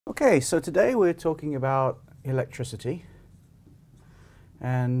Okay, so today we're talking about electricity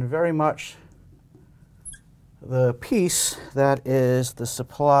and very much the piece that is the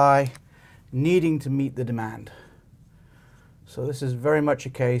supply needing to meet the demand. So this is very much a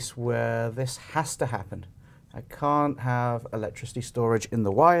case where this has to happen. I can't have electricity storage in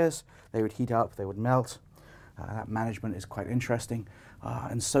the wires. They would heat up, they would melt. That management is quite interesting.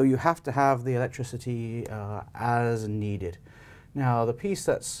 And so you have to have the electricity as needed. Now the piece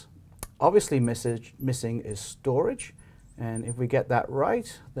that's obviously missing is storage. And if we get that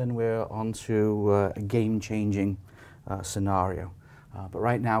right, then we're on to a game-changing scenario. But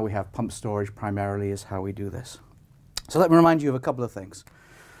right now we have pump storage primarily is how we do this. So let me remind you of a couple of things.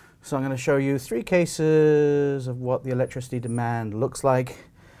 So I'm going to show you 3 cases of what the electricity demand looks like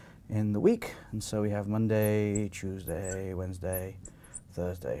in the week. And so we have Monday, Tuesday, Wednesday,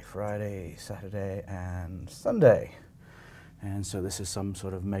 Thursday, Friday, Saturday, and Sunday. And so this is some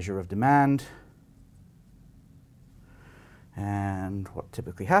sort of measure of demand. And what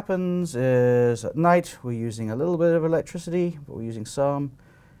typically happens is at night we're using a little bit of electricity, but we're using some.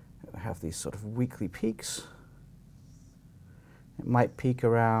 We have these sort of weekly peaks. It might peak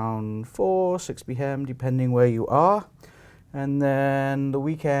around 4, 6 p.m. depending where you are. And then the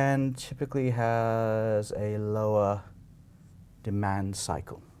weekend typically has a lower demand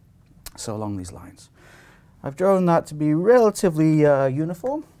cycle. So along these lines. I've drawn that to be relatively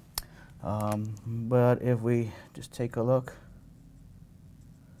uniform. But if we just take a look,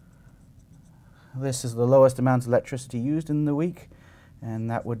 this is the lowest amount of electricity used in the week, and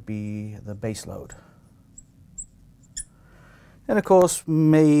that would be the base load. And of course,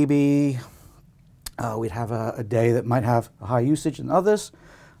 maybe we'd have a day that might have a high usage than others,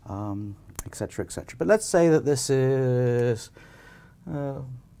 etc., etc. But let's say that this is,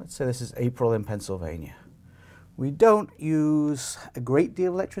 April in Pennsylvania. We don't use a great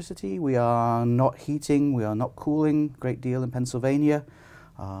deal of electricity. We are not heating, we are not cooling a great deal in Pennsylvania.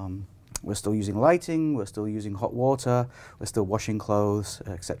 We're still using lighting, we're still using hot water, we're still washing clothes,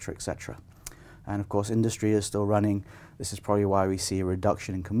 etc., etc. And of course, industry is still running. This is probably why we see a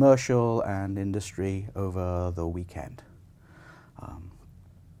reduction in commercial and industry over the weekend.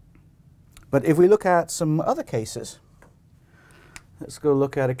 But if we look at some other cases, let's go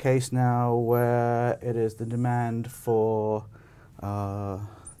look at a case now where it is the demand for the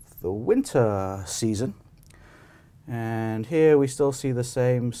winter season. And here we still see the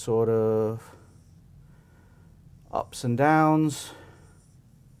same sort of ups and downs.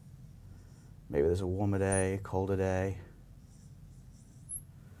 Maybe there's a warmer day, colder day.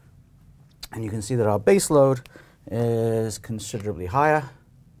 And you can see that our base load is considerably higher.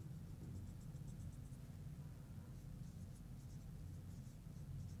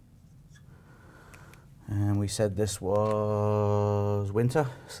 And we said this was winter,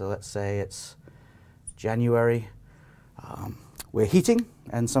 so let's say it's January. We're heating,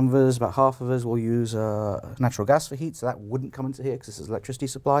 and some of us, about half of us, will use natural gas for heat, so that wouldn't come into here because this is electricity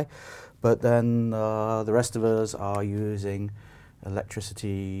supply. But then the rest of us are using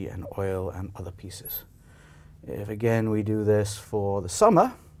electricity and oil and other pieces. If again we do this for the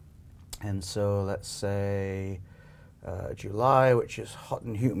summer, and so let's say July, which is hot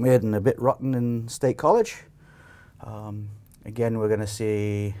and humid and a bit rotten in State College, again we're going to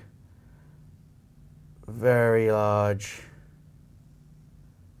see very large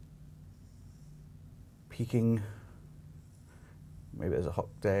peaking. Maybe there's a hot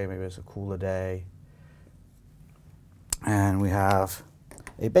day, maybe there's a cooler day. And we have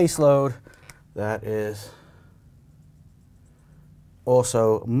a base load that is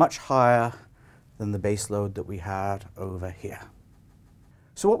also much higher than the base load that we had over here.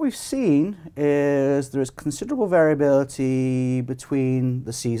 So what we've seen is there is considerable variability between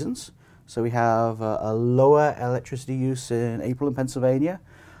the seasons. So we have a lower electricity use in April in Pennsylvania.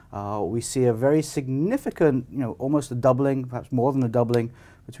 We see a very significant, almost a doubling, perhaps more than a doubling,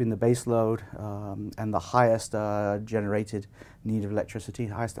 between the base load and the highest generated need of electricity,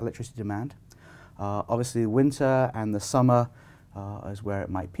 highest electricity demand. Obviously, winter and the summer is where it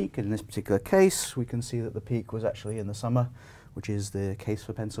might peak. And in this particular case, we can see that the peak was actually in the summer, which is the case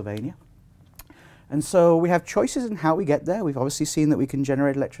for Pennsylvania. And so we have choices in how we get there. We've obviously seen that we can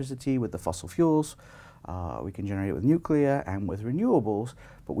generate electricity with the fossil fuels. We can generate it with nuclear and with renewables,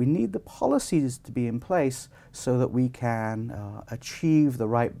 but we need the policies to be in place so that we can achieve the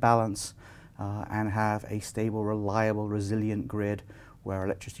right balance and have a stable, reliable, resilient grid where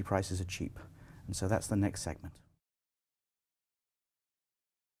electricity prices are cheap. And so that's the next segment.